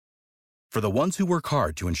For the ones who work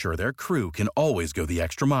hard to ensure their crew can always go the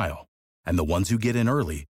extra mile, and the ones who get in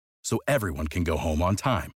early so everyone can go home on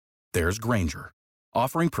time, there's Grainger,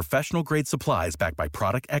 offering professional-grade supplies backed by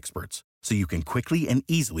product experts so you can quickly and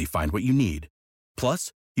easily find what you need.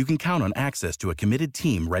 Plus, you can count on access to a committed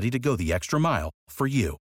team ready to go the extra mile for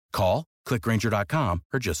you. Call, click Grainger.com,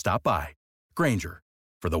 or just stop by. Grainger,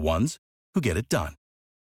 for the ones who get it done.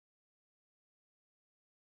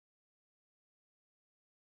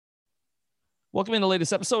 Welcome in the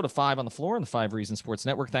latest episode of Five on the Floor on the Five Reasons Sports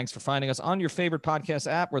Network. Thanks for finding us on your favorite podcast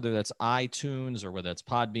app, whether that's iTunes or whether that's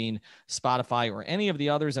Podbean, Spotify, or any of the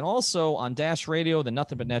others. And also on Dash Radio, the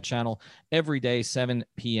Nothing But Net channel, every day, 7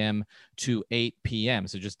 p.m. to 8 p.m.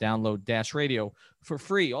 So just download Dash Radio for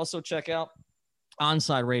free. Also check out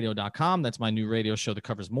OnsideRadio.com. That's my new radio show that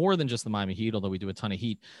covers more than just the Miami Heat, although we do a ton of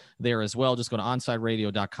Heat there as well. Just go to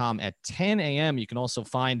OnsideRadio.com at 10 a.m. You can also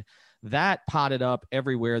find that potted up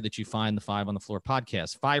everywhere that you find the Five on the Floor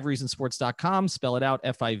podcast. FiveReasonsports.com, spell it out,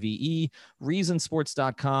 F-I-V-E,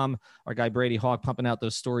 Reasonsports.com. Our guy Brady Hawk pumping out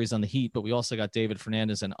those stories on the Heat, but we also got David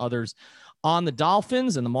Fernandez and others on the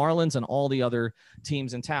Dolphins and the Marlins and all the other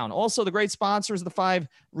teams in town. Also, the great sponsors of the Five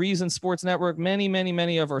Reasons Sports Network.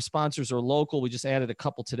 Many of our sponsors are local. We just added a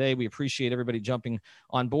couple today. We appreciate everybody jumping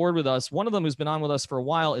on board with us. One of them who's been on with us for a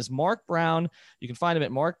while is Mark Brown. You can find him at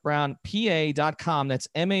markbrownpa.com. That's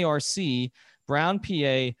M-A-R-C,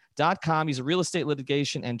 brownpa.com. He's a real estate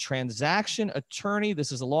litigation and transaction attorney.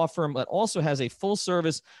 This is a law firm that also has a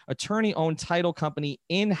full-service attorney-owned title company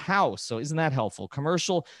in-house. So isn't that helpful?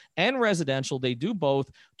 Commercial and residential, they do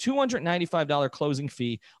both. $295 closing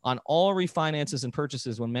fee on all refinances and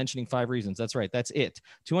purchases when mentioning Five Reasons. That's right. That's it.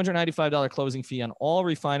 $295 closing fee on all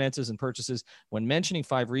refinances and purchases when mentioning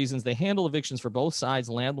Five Reasons. They handle evictions for both sides,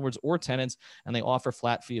 landlords or tenants, and they offer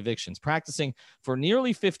flat fee evictions. Practicing for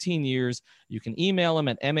nearly 15 years, you can email them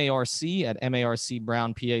at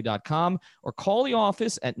marc@marcbrownpa.com or call the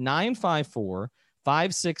office at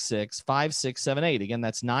 954-566-5678. Again,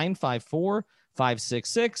 that's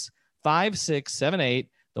 954-566-5678.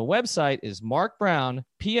 The website is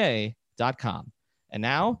markbrownpa.com. And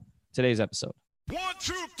now, today's episode. 1,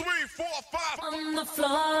 2, 3, 4, 5 on the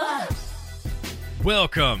floor.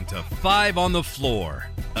 Welcome to Five on the Floor,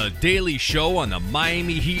 a daily show on the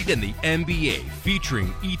Miami Heat and the NBA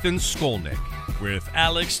featuring Ethan Skolnick with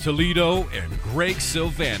Alex Toledo and Greg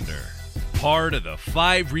Sylvander, part of the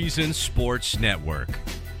Five Reasons Sports Network.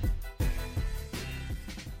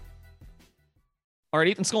 All right,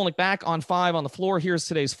 Ethan Skolnick back on Five on the Floor. Here's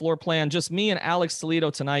today's floor plan. Just me and Alex Toledo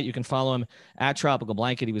tonight. You can follow him at Tropical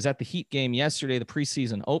Blanket. He was at the Heat game yesterday, the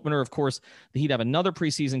preseason opener. Of course, the Heat have another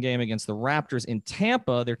preseason game against the Raptors in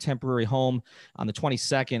Tampa, their temporary home, on the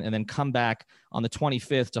 22nd, and then come back on the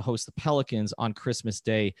 25th to host the Pelicans on Christmas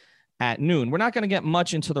Day at noon. We're not going to get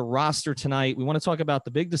much into the roster tonight. We want to talk about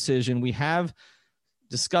the big decision. We have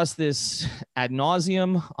discussed this ad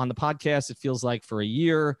nauseum on the podcast, it feels like, for a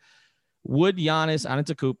year. Would Giannis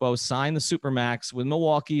Antetokounmpo sign the Supermax with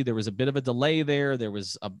Milwaukee? There was a bit of a delay there. There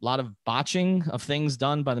was a lot of botching of things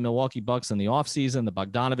done by the Milwaukee Bucks in the offseason, the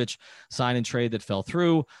Bogdanovich sign and trade that fell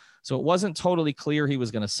through. So it wasn't totally clear he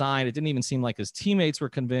was going to sign. It didn't even seem like his teammates were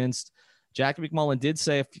convinced. Jackie McMullen did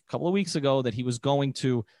say a couple of weeks ago that he was going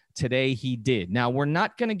to. Today he did. Now, we're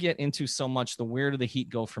not going to get into so much the where do the Heat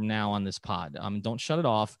go from now on this pod. Don't shut it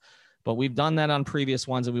off. But we've done that on previous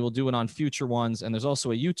ones, and we will do it on future ones. And there's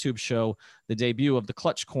also a YouTube show, the debut of the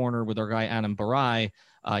Clutch Corner with our guy Adam Barai.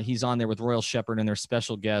 He's on there with Royal Shepherd and their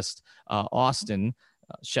special guest, Austin,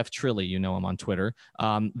 Chef Trilly, you know him on Twitter.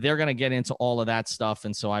 They're going to get into all of that stuff.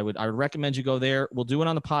 And so I would recommend you go there. We'll do it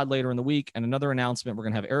on the pod later in the week. And another announcement, we're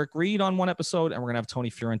going to have Eric Reed on one episode, and we're going to have Tony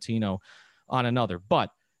Fiorentino on another. But,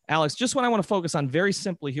 Alex, just what I want to focus on very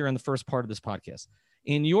simply here in the first part of this podcast.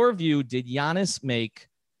 In your view, did Giannis make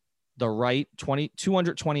the right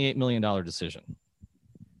 $228 million decision?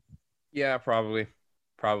 Yeah, probably.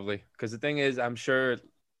 Because the thing is, I'm sure,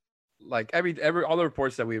 like every all the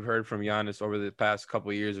reports that we've heard from Giannis over the past couple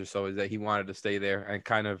of years or so is that he wanted to stay there and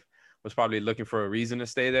kind of was probably looking for a reason to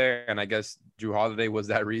stay there. And I guess Drew Holiday was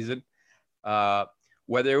that reason.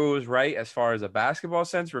 Whether it was right as far as a basketball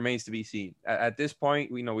sense remains to be seen. At this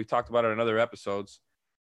point, we've talked about it in other episodes.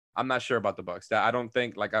 I'm not sure about the Bucks. I don't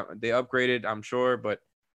think they upgraded, I'm sure, but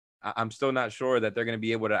I'm still not sure that they're going to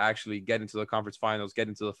be able to actually get into the conference finals, get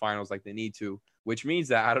into the finals like they need to, which means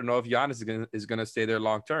that I don't know if Giannis is going to stay there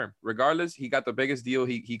long term. Regardless, he got the biggest deal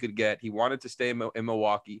he could get. He wanted to stay in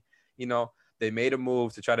Milwaukee. They made a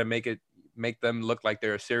move to try to make them look like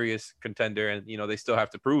they're a serious contender, and they still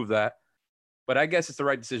have to prove that. But I guess it's the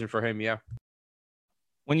right decision for him, yeah.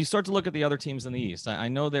 When you start to look at the other teams in the East, I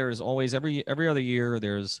know there's always every other year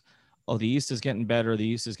there's oh, the East is getting better, the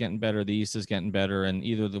East is getting better, the East is getting better, and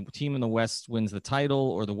either the team in the West wins the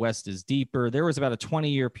title or the West is deeper. There was about a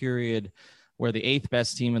 20-year period where the 8th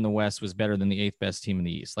best team in the West was better than the 8th best team in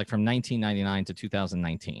the East, like from 1999 to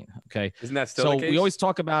 2019. Okay. Isn't that still the case? We always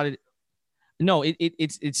talk about it. No,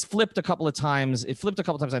 it's flipped a couple of times. It flipped a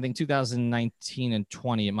couple of times. I think 2019 and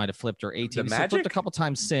 20, it might have flipped, or 18. The It flipped a couple of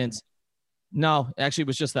times since. No, actually, it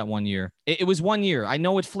was just that 1 year. It was 1 year. I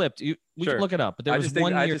know it flipped. We Sure. can look it up, but there was I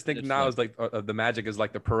 1 year. just think now it's like the Magic is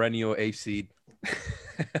like the perennial 8th seed.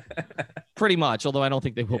 Pretty much, although I don't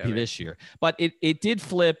think they will be right. this year. But it did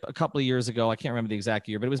flip a couple of years ago. I can't remember the exact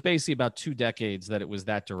year, but it was basically about 2 decades that it was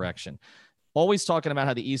that direction. Always talking about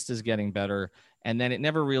how the East is getting better, and then it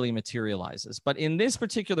never really materializes. But in this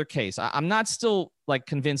particular case, I'm not still like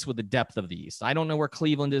convinced with the depth of the East. I don't know where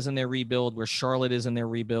Cleveland is in their rebuild, where Charlotte is in their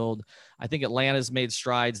rebuild. I think Atlanta's made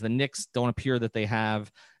strides. The Knicks don't appear that they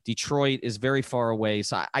have. Detroit is very far away.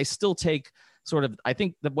 So I still take I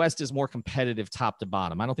think the West is more competitive top to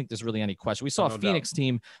bottom. I don't think there's really any question. We saw a Phoenix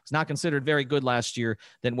team was not considered very good last year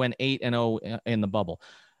that went 8-0 in the bubble.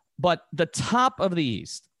 But the top of the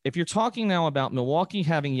East, if you're talking now about Milwaukee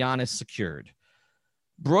having Giannis secured,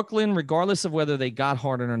 Brooklyn, regardless of whether they got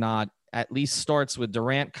Harden or not, at least starts with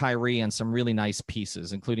Durant, Kyrie, and some really nice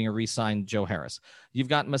pieces, including a re-signed Joe Harris. You've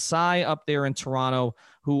got Masai up there in Toronto,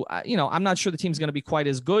 who, I'm not sure the team's going to be quite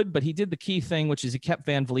as good, but he did the key thing, which is he kept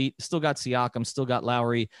Van Vliet, still got Siakam, still got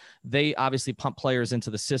Lowry. They obviously pump players into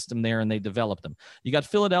the system there, and they develop them. You got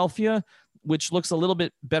Philadelphia, which looks a little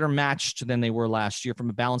bit better matched than they were last year from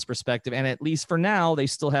a balance perspective. And at least for now, they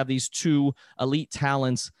still have these 2 elite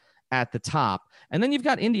talents at the top. And then you've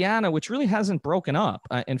got Indiana, which really hasn't broken up.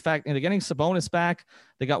 In fact, they're getting Sabonis back.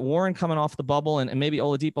 They got Warren coming off the bubble, and maybe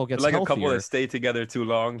Oladipo gets like healthier. A couple that stay together too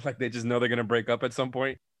long. Like they just know they're going to break up at some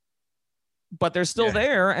point. But they're still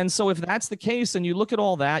there. And so if that's the case, and you look at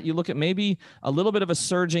all that, you look at maybe a little bit of a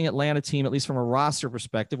surging Atlanta team, at least from a roster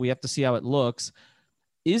perspective. We have to see how it looks.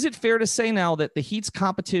 Is it fair to say now that the Heat's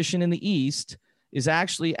competition in the East is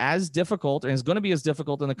actually as difficult and is going to be as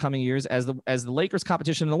difficult in the coming years as the Lakers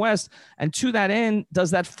competition in the West? And to that end,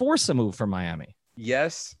 does that force a move for Miami?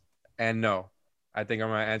 Yes and no. I think are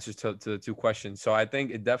my answers to the 2 questions. So I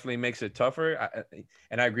think it definitely makes it tougher.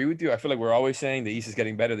 And I agree with you. I feel like we're always saying the East is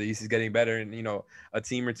getting better. The East is getting better. And, a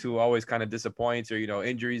team or 2 always kind of disappoints, or,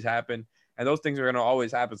 injuries happen. And those things are going to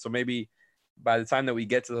always happen. So maybe by the time that we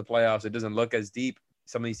get to the playoffs, it doesn't look as deep.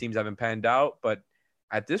 Some of these teams haven't panned out. But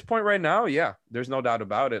at this point right now, yeah, there's no doubt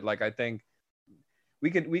about it. Like I think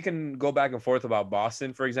we can go back and forth about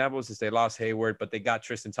Boston, for example, since they lost Hayward, but they got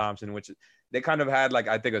Tristan Thompson, which they kind of had like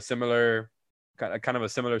I think a similar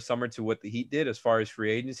summer to what the Heat did as far as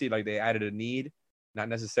free agency. Like they added a need, not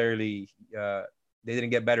necessarily they didn't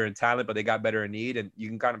get better in talent, but they got better in need. And you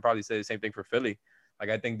can kind of probably say the same thing for Philly. Like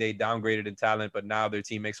I think they downgraded in talent, but now their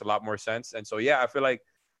team makes a lot more sense. And so yeah, I feel like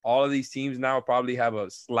all of these teams now probably have a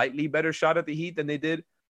slightly better shot at the Heat than they did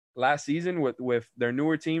last season with their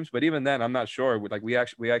newer teams. But even then, I'm not sure. Like we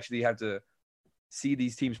actually have to see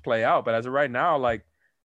these teams play out. But as of right now, like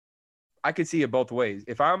I could see it both ways.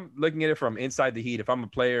 If I'm looking at it from inside the Heat, if I'm a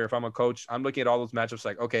player, if I'm a coach, I'm looking at all those matchups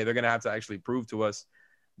like, okay, they're going to have to actually prove to us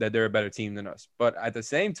that they're a better team than us. But at the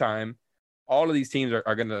same time, all of these teams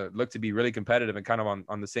are going to look to be really competitive and kind of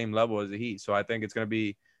on the same level as the Heat. So I think it's going to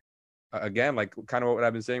be, again, like kind of what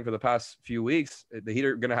I've been saying for the past few weeks, the Heat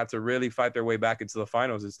are going to have to really fight their way back into the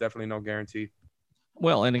finals. It's definitely no guarantee.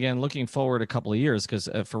 Well, and again, looking forward a couple of years, because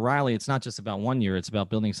for Riley, it's not just about 1 year. It's about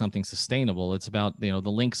building something sustainable. It's about, the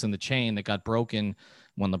links in the chain that got broken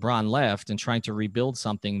when LeBron left, and trying to rebuild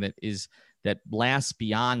something that lasts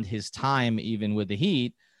beyond his time, even with the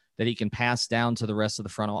Heat, that he can pass down to the rest of the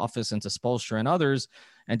front office and to Spoelstra and others.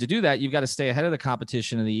 And to do that, you've got to stay ahead of the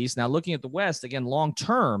competition in the East. Now, looking at the West, again,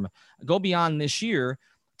 long-term, go beyond this year.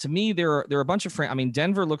 To me, there are a bunch of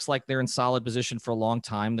Denver looks like they're in solid position for a long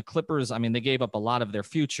time. The Clippers, they gave up a lot of their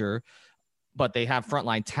future, but they have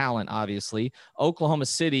frontline talent, obviously. Oklahoma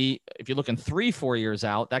City, if you're looking 3-4 years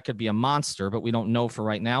out, that could be a monster, but we don't know for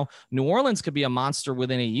right now. New Orleans could be a monster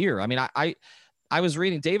within a year. I was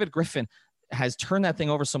reading David Griffin has turned that thing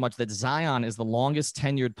over so much that Zion is the longest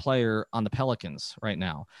tenured player on the Pelicans right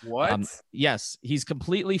now. What? Yes, he's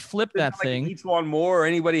completely flipped that thing. Each one more, or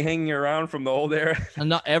anybody hanging around from the old era. And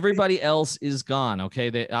not everybody else is gone. Okay,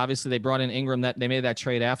 they brought in Ingram. That they made that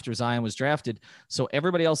trade after Zion was drafted, so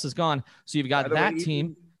everybody else is gone. So you've got that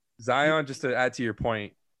team. Zion, just to add to your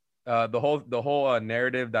point, the whole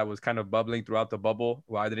narrative that was kind of bubbling throughout the bubble.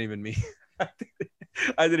 Well, I didn't even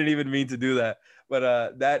mean to do that.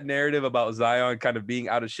 But that narrative about Zion kind of being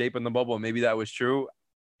out of shape in the bubble, maybe that was true.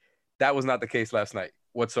 That was not the case last night.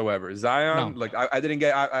 whatsoever. Zion, No. like I didn't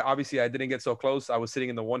get. Obviously I didn't get so close. I was sitting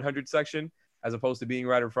in the 100 section as opposed to being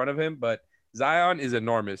right in front of him. But Zion is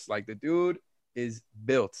enormous. Like the dude is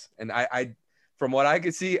built, and I from what I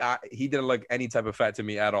could see, he didn't look any type of fat to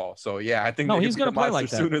me at all. So yeah, I think he's going to play like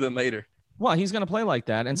that sooner than later. Well, he's going to play like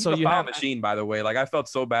that, and He's so you foul have machine. By the way, like I felt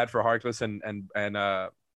so bad for Harkless and KZ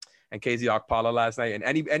Okpala last night, and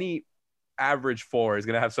any average 4 is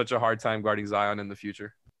going to have such a hard time guarding Zion in the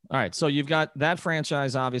future. All right, so you've got that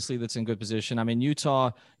franchise, obviously, that's in good position. I mean,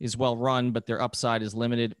 Utah is well run, but their upside is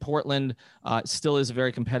limited. Portland still is a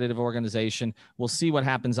very competitive organization. We'll see what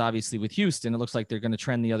happens, obviously, with Houston. It looks like they're going to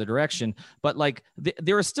trend the other direction. But, like,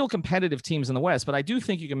 there are still competitive teams in the West, but I do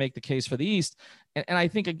think you can make the case for the East. And I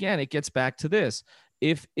think, again, it gets back to this.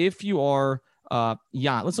 If you are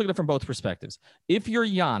let's look at it from both perspectives. If you're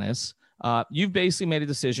Giannis, you've basically made a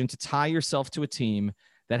decision to tie yourself to a team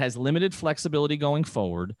that has limited flexibility going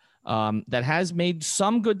forward, that has made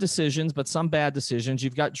some good decisions, but some bad decisions.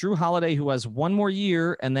 You've got Jrue Holiday, who has one more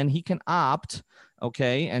year, and then he can opt,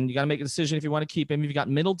 okay? And you got to make a decision if you want to keep him. You've got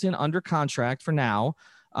Middleton under contract for now,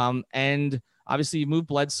 and obviously you've moved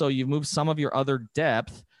Bledsoe. You've moved some of your other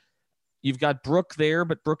depth. You've got Brook there,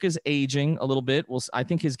 but Brook is aging a little bit. I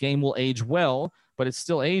think his game will age well, but it's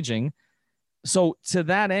still aging. So to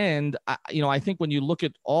that end, I think when you look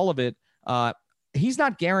at all of it, he's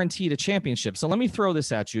not guaranteed a championship. So let me throw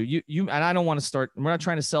this at you. You and I don't want to start. We're not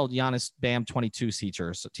trying to sell Giannis Bam 22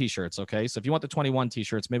 t-shirts. Okay. So if you want the 21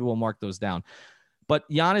 t-shirts, maybe we'll mark those down. But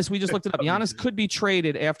Giannis, we just looked it up. Giannis could be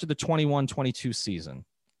traded after the 21-22 season.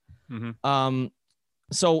 Mm-hmm.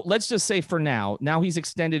 So let's just say for now he's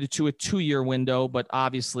extended it to a 2-year window, but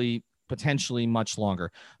obviously potentially much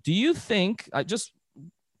longer. Do you think,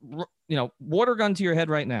 water gun to your head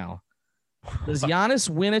right now, does Giannis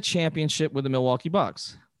win a championship with the Milwaukee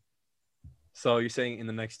Bucks? So you're saying in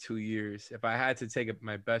the next 2 years? If I had to take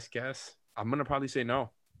my best guess, I'm going to probably say no.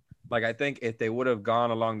 Like, I think if they would have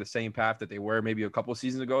gone along the same path that they were maybe a couple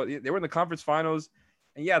seasons ago, they were in the conference finals.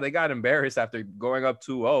 And yeah, they got embarrassed after going up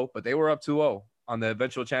 2-0, but they were up 2-0 on the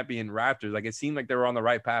eventual champion Raptors. Like, it seemed like they were on the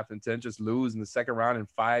right path, and to just lose in the second round in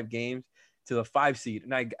 5 games to the 5 seed.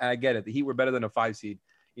 And I get it. The Heat were better than a 5 seed.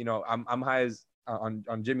 I'm high as on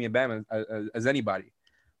Jimmy and Bam as anybody,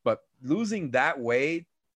 but losing that way,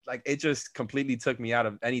 like, it just completely took me out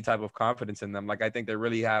of any type of confidence in them. Like, I think they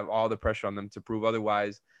really have all the pressure on them to prove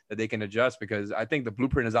otherwise, that they can adjust, because I think the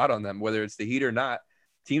blueprint is out on them, whether it's the Heat or not.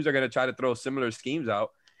 Teams are going to try to throw similar schemes out.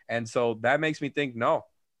 And so that makes me think, no,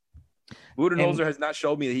 Budenholzer has not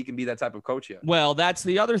showed me that he can be that type of coach yet. Well, that's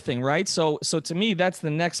the other thing, right? So to me, that's the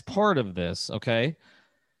next part of this. Okay.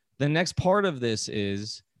 The next part of this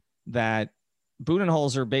is that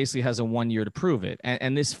Budenholzer basically has a 1 year to prove it.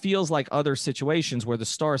 And this feels like other situations where the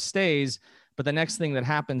star stays, but the next thing that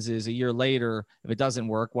happens is a year later, if it doesn't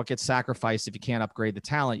work, what gets sacrificed if you can't upgrade the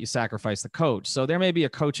talent? You sacrifice the coach. So there may be a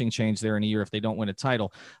coaching change there in a year if they don't win a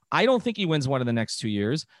title. I don't think he wins one in the next 2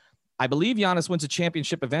 years. I believe Giannis wins a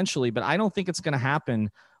championship eventually, but I don't think it's going to happen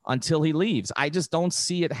until he leaves. I just don't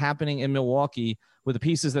see it happening in Milwaukee with the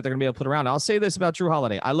pieces that they're going to be able to put around. I'll say this about Jrue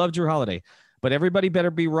Holiday. I love Jrue Holiday, but everybody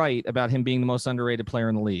better be right about him being the most underrated player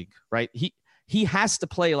in the league, right? He has to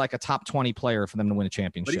play like a top 20 player for them to win a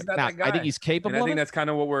championship. But he's not that guy. I think he's capable. And I think that's kind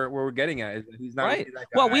of what we're getting at. He's not right. That guy.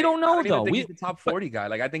 Well, we don't know though. He's the top 40 guy.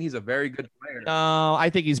 Like, I think he's a very good player. No, I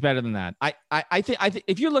think he's better than that. I think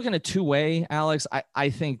if you're looking at two-way, Alex, I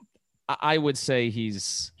think I would say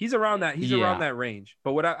he's around that. He's around that range.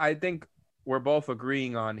 But what I think we're both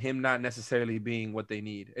agreeing on him not necessarily being what they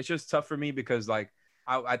need. It's just tough for me because, like,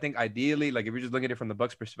 I think ideally, like, if you're just looking at it from the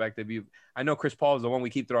Bucks perspective, I know Chris Paul is the one we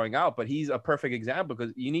keep throwing out, but he's a perfect example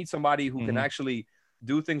because you need somebody who can actually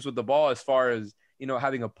do things with the ball as far as,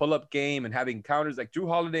 having a pull-up game and having counters. Like, Jrue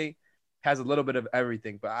Holiday has a little bit of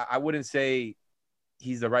everything, but I wouldn't say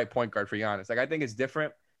he's the right point guard for Giannis. Like, I think it's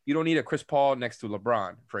different. You don't need a Chris Paul next to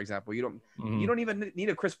LeBron, for example. You don't even need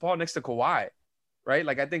a Chris Paul next to Kawhi, right?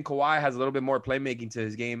 Like, I think Kawhi has a little bit more playmaking to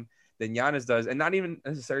his game than Giannis does, and not even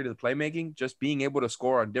necessarily the playmaking, just being able to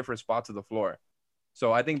score on different spots of the floor.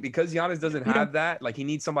 So I think because Giannis doesn't have that, like, he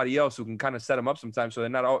needs somebody else who can kind of set him up sometimes, so they're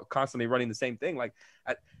not all constantly running the same thing. Like,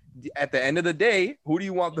 at the end of the day, who do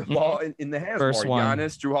you want the ball in the hands First more? one.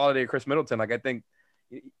 Giannis, Jrue Holiday, or Chris Middleton? Like, I think,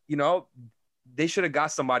 they should have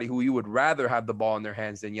got somebody who you would rather have the ball in their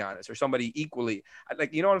hands than Giannis, or somebody equally.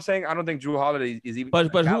 Like, you know what I'm saying? I don't think Jrue Holiday is even.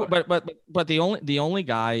 But the only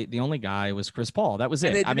guy was Chris Paul. That was it.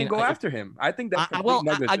 And they didn't go after him. I think that's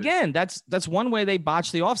again, that's one way they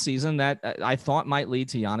botched the offseason that I thought might lead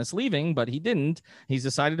to Giannis leaving, but he didn't. He's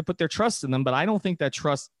decided to put their trust in them, but I don't think that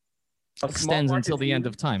trust extends until the end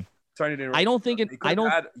of time. Sorry to interrupt. I don't think it. They could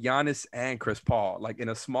have had Giannis and Chris Paul, like in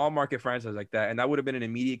a small market franchise like that, and that would have been an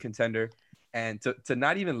immediate contender. And to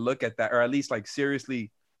not even look at that, or at least like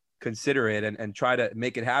seriously consider it and try to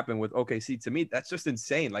make it happen with OKC, to me, that's just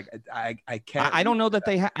insane. Like I can't. I don't know that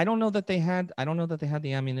they had. I don't know that they had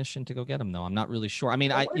the ammunition to go get him though. I'm not really sure. I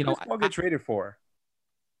mean, What did Chris Paul get traded for?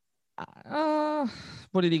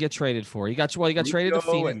 What did he get traded for? He got traded to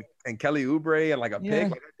Phoenix and Kelly Oubre and like a pick.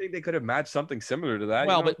 Like, I think they could have matched something similar to that.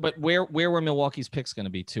 Well, but where were Milwaukee's picks going to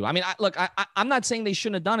be too? I mean, I'm not saying they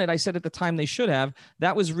shouldn't have done it. I said at the time they should have.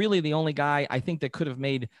 That was really the only guy I think that could have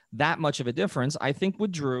made that much of a difference. I think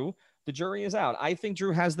with Drew, the jury is out. I think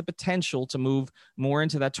Drew has the potential to move more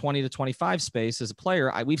into that 20 to 25 space as a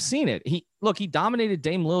player. We've seen it. He dominated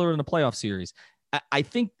Dame Lillard in the playoff series. I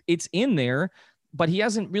think it's in there. But he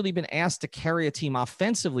hasn't really been asked to carry a team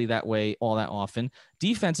offensively that way all that often.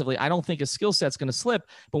 Defensively, I don't think his skill set's going to slip.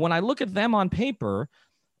 But when I look at them on paper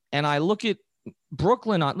and I look at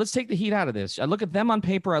Brooklyn let's take the Heat out of this. I look at them on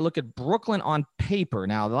paper. I look at Brooklyn on paper.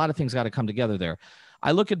 Now, a lot of things got to come together there.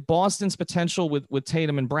 I look at Boston's potential with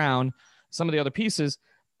Tatum and Brown, some of the other pieces.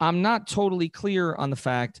 I'm not totally clear on the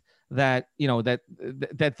fact that,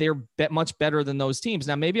 that they're much better than those teams.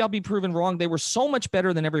 Now, maybe I'll be proven wrong. They were so much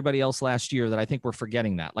better than everybody else last year that I think we're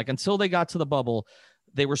forgetting that. Like, until they got to the bubble,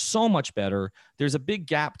 they were so much better. There's a big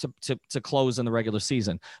gap to close in the regular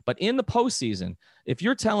season. But in the postseason, if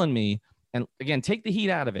you're telling me, and again, take the Heat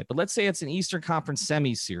out of it, but let's say it's an Eastern Conference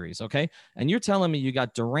semis series, okay? And you're telling me you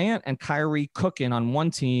got Durant and Kyrie cooking on one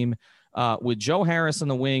team with Joe Harris on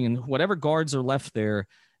the wing and whatever guards are left there.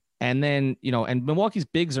 And then, and Milwaukee's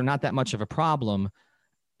bigs are not that much of a problem.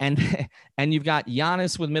 And you've got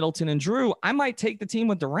Giannis with Middleton and Drew. I might take the team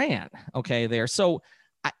with Durant. Okay, there. So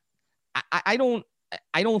I don't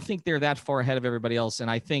think they're that far ahead of everybody else.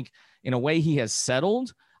 And I think in a way he has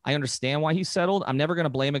settled. I understand why he settled. I'm never going to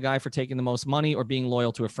blame a guy for taking the most money or being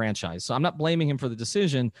loyal to a franchise. So I'm not blaming him for the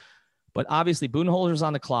decision. But obviously Budenholzer's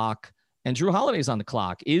on the clock and Drew Holiday's on the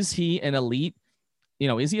clock. Is he an elite?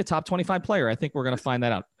 Is he a top 25 player? I think we're going to find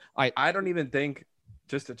that out. I don't even think,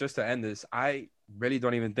 just to end this, I really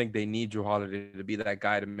don't even think they need Drew Holiday to be that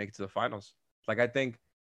guy to make it to the finals. Like, I think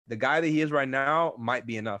the guy that he is right now might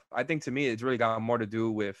be enough. I think, to me, it's really got more to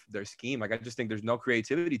do with their scheme. Like, I just think there's no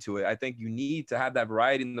creativity to it. I think you need to have that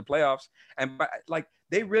variety in the playoffs. And, like,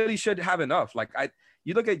 they really should have enough. Like,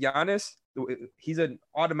 you look at Giannis, he's an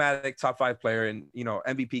automatic top 5 player and,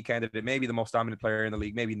 MVP candidate, maybe the most dominant player in the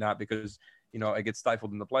league, maybe not because, it gets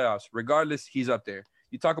stifled in the playoffs. Regardless, he's up there.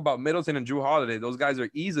 You talk about Middleton and Drew Holiday. Those guys are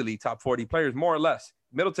easily top 40 players, more or less.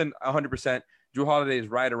 Middleton, 100%. Drew Holiday is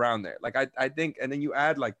right around there. Like, I think, and then you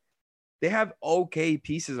add, like, they have okay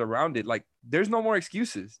pieces around it. Like, there's no more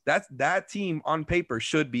excuses. That team on paper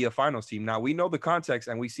should be a finals team. Now, we know the context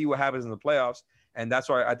and we see what happens in the playoffs. And that's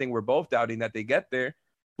why I think we're both doubting that they get there.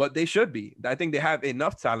 But they should be. I think they have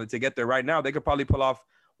enough talent to get there right now. They could probably pull off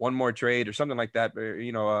one more trade or something like that,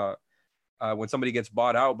 when somebody gets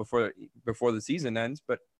bought out before the season ends.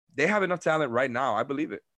 But they have enough talent right now. I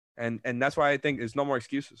believe it. And that's why I think there's no more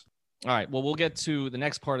excuses. All right. Well, we'll get to the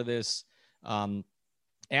next part of this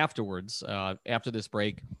afterwards, after this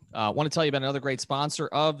break. I want to tell you about another great sponsor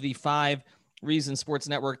of the 5 Reasons Sports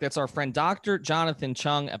Network. That's our friend Dr. Jonathan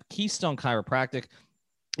Chung of Keystone Chiropractic.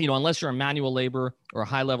 Unless you're a manual laborer or a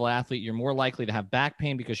high-level athlete, you're more likely to have back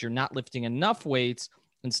pain because you're not lifting enough weights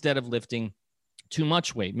instead of lifting too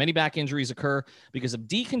much weight. Many back injuries occur because of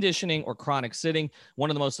deconditioning or chronic sitting. One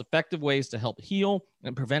of the most effective ways to help heal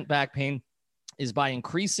and prevent back pain is by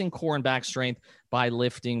increasing core and back strength by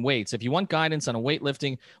lifting weights. If you want guidance on a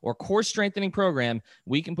weightlifting or core strengthening program,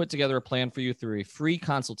 we can put together a plan for you through a free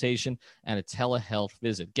consultation and a telehealth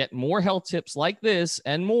visit. Get more health tips like this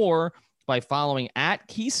and more by following at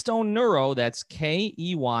Keystone Neuro. That's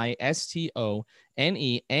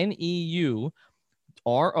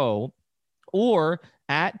KeystonNeuro, or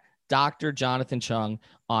at Dr. Jonathan Chung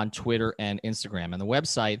on Twitter and Instagram. And the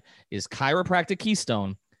website is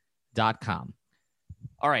chiropractickeystone.com.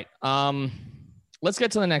 All right. Let's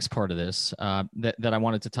get to the next part of this that I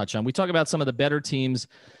wanted to touch on. We talk about some of the better teams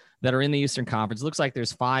that are in the Eastern Conference. It looks like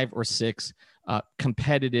there's 5 or 6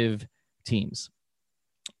 competitive teams.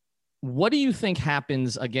 What do you think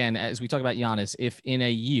happens, again, as we talk about Giannis, if in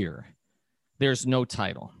a year there's no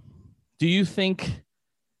title? Do you think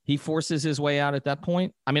he forces his way out at that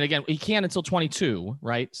point? I mean, again, he can't until 22,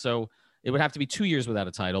 right? So it would have to be 2 years without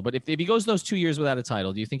a title. But if he goes those 2 years without a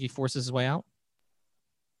title, do you think he forces his way out?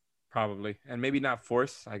 Probably. And maybe not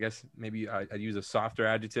force. I guess maybe I'd use a softer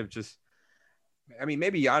adjective.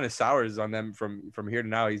 Maybe Giannis sours on them from here to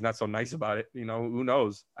now. He's not so nice about it. Who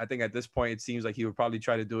knows? I think at this point, it seems like he would probably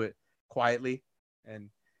try to do it quietly. And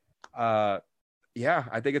Yeah,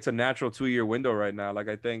 I think it's a natural 2-year window right now. Like,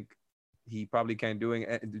 I think he probably can't do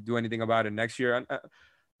anything about it next year.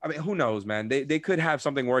 I mean, who knows, man? They could have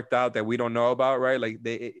something worked out that we don't know about, right? Like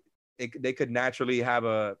they could naturally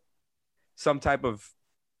have some type of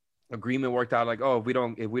agreement worked out. Like, oh, if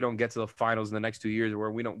we don't get to the finals in the next 2 years,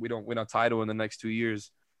 or we don't win a title in the next 2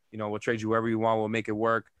 years, we'll trade you wherever you want. We'll make it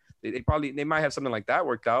work. They might have something like that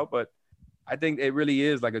worked out, but I think it really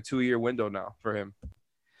is like a 2-year window now for him.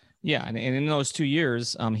 Yeah, and in those 2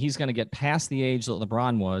 years, he's going to get past the age that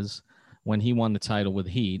LeBron was when he won the title with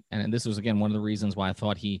Heat. And this was, again, one of the reasons why I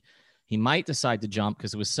thought he might decide to jump,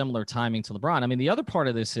 because it was similar timing to LeBron. I mean, the other part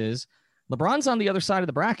of this is LeBron's on the other side of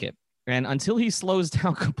the bracket. And until he slows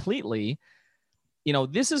down completely,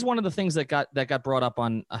 this is one of the things that got brought up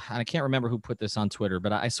on, I can't remember who put this on Twitter,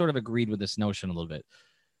 but I sort of agreed with this notion a little bit.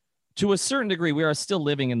 To a certain degree, we are still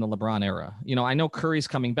living in the LeBron era. I know Curry's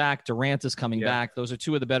coming back. Durant is coming back. Those are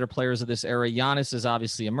two of the better players of this era. Giannis has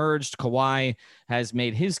obviously emerged. Kawhi has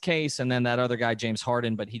made his case. And then that other guy, James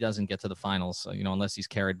Harden, but he doesn't get to the finals. So, unless he's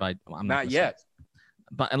carried by, not yet,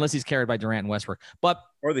 but unless he's carried by Durant and Westbrook,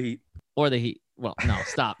 or the Heat. Well, no,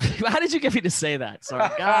 stop. How did you get me to say that? Sorry,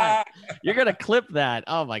 God, you're going to clip that.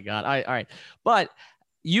 Oh my God. All right. But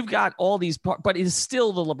you've got all these, but it's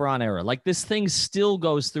still the LeBron era. Like, this thing still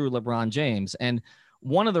goes through LeBron James. And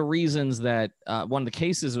one of the reasons that one of the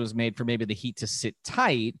cases was made for maybe the Heat to sit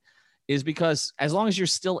tight is because as long as you're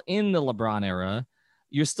still in the LeBron era,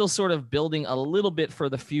 you're still sort of building a little bit for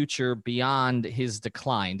the future beyond his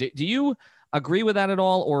decline. Do you agree with that at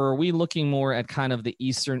all? Or are we looking more at kind of the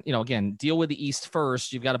Eastern, again, deal with the East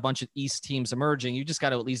first. You've got a bunch of East teams emerging. You just got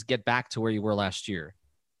to at least get back to where you were last year.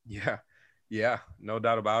 Yeah, no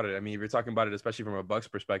doubt about it. I mean, if you're talking about it, especially from a Bucks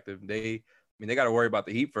perspective, they got to worry about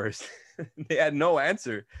the Heat first. They had no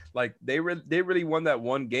answer. Like, they really won that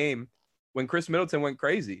one game when Chris Middleton went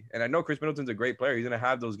crazy. And I know Chris Middleton's a great player. He's going to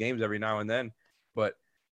have those games every now and then. But,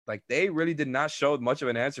 like, they really did not show much of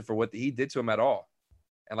an answer for what the Heat did to him at all.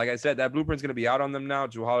 And like I said, that blueprint's going to be out on them now.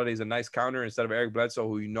 Jrue Holiday is a nice counter instead of Eric Bledsoe,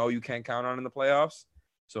 who you can't count on in the playoffs.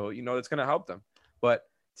 So, it's going to help them. But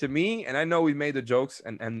to me, and I know we've made the jokes,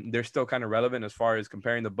 and they're still kind of relevant as far as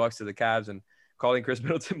comparing the Bucks to the Cavs and calling Chris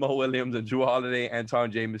Middleton, Mo Williams, and Jrue Holiday,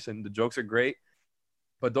 Anton Jameson. The jokes are great,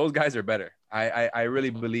 but those guys are better. I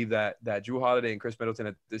really believe that Jrue Holiday and Chris Middleton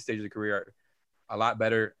at this stage of the career are a lot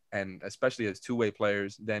better, and especially as two-way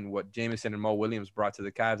players, than what Jameson and Mo Williams brought to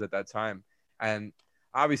the Cavs at that time. And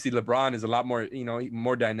obviously, LeBron is a lot more,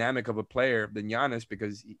 more dynamic of a player than Giannis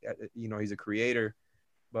because, he's a creator.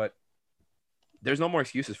 But there's no more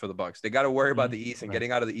excuses for the Bucks. They got to worry about the East and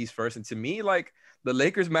getting out of the East first. And to me, like, the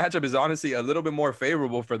Lakers matchup is honestly a little bit more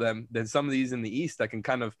favorable for them than some of these in the East that can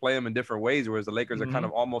kind of play them in different ways, whereas the Lakers are kind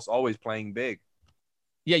of almost always playing big.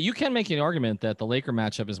 Yeah, you can make an argument that the Laker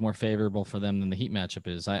matchup is more favorable for them than the Heat matchup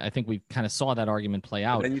is. I think we kind of saw that argument play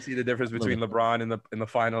out. And then you see the difference between LeBron in the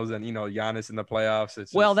finals and Giannis in the playoffs.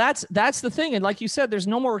 That's the thing, and like you said, there's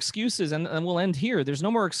no more excuses, and we'll end here. There's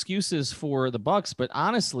no more excuses for the Bucks, but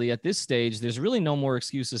honestly, at this stage, there's really no more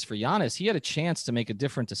excuses for Giannis. He had a chance to make a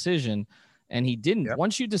different decision, and he didn't. Yep.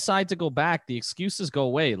 Once you decide to go back, the excuses go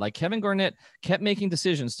away. Like, Kevin Garnett kept making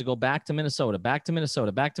decisions to go back to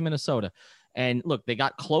Minnesota. And look, they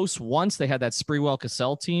got close once. They had that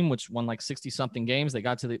Sprewell-Cassell team, which won like 60-something games. They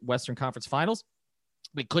got to the Western Conference Finals.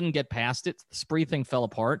 They couldn't get past it. The Spree thing fell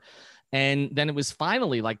apart. And then it was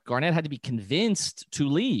finally like Garnett had to be convinced to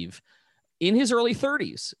leave in his early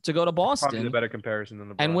 30s to go to Boston. Probably the better comparison than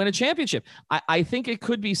LeBron. And win a championship. I think it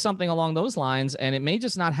could be something along those lines, and it may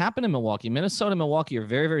just not happen in Milwaukee. Minnesota and Milwaukee are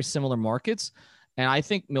very, very similar markets. And I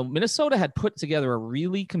think Minnesota had put together a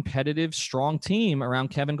really competitive, strong team around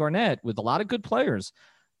Kevin Garnett with a lot of good players.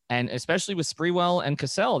 And especially with Sprewell and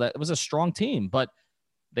Cassell, that was a strong team, but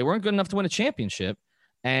they weren't good enough to win a championship.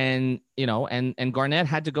 And, and Garnett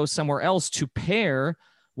had to go somewhere else to pair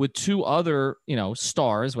with two other,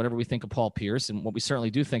 stars, whatever we think of Paul Pierce and what we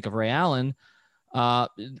certainly do think of Ray Allen, to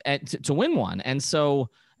win one. And so,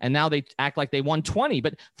 and now they act like they won 20.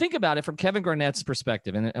 But think about it from Kevin Garnett's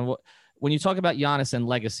perspective. And when you talk about Giannis and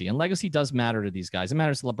legacy does matter to these guys. It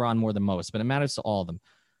matters to LeBron more than most, but it matters to all of them.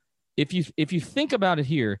 If you think about it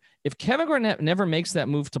here, if Kevin Garnett never makes that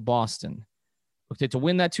move to Boston, okay, to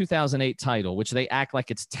win that 2008 title, which they act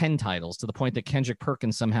like it's 10 titles to the point that Kendrick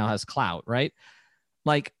Perkins somehow has clout, right?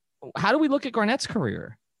 Like, how do we look at Garnett's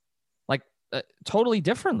career? Like, totally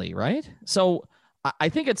differently, right? So I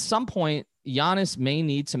think at some point, Giannis may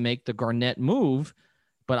need to make the Garnett move,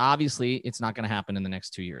 but obviously it's not going to happen in the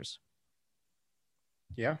next 2 years.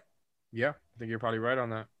 Yeah. I think you're probably right on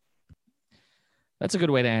that. That's a good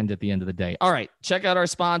way to end at the end of the day. All right. Check out our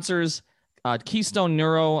sponsors. Keystone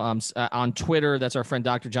Neuro on Twitter. That's our friend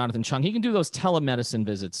Dr. Jonathan Chung. He can do those telemedicine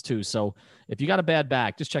visits too. So if you got a bad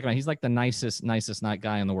back, just check him out. He's like the nicest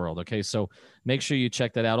guy in the world. Okay, so make sure you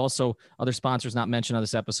check that out. Also, other sponsors not mentioned on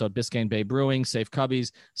this episode: Biscayne Bay Brewing, Safe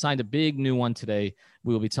Cubbies signed a big new one today.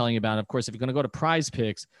 We will be telling you about it. Of course, if you're going to go to Prize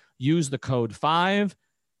Picks, use the code 5.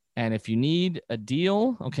 And if you need a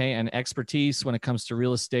deal, okay, and expertise when it comes to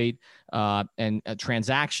real estate and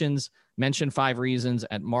transactions, mention 5 Reasons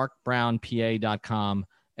at markbrownpa.com,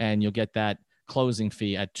 and you'll get that closing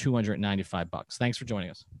fee at $295. Thanks for joining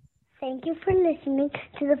us. Thank you for listening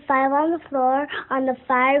to the 5 on the Floor on the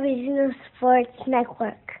 5 Reasons Sports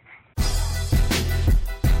Network.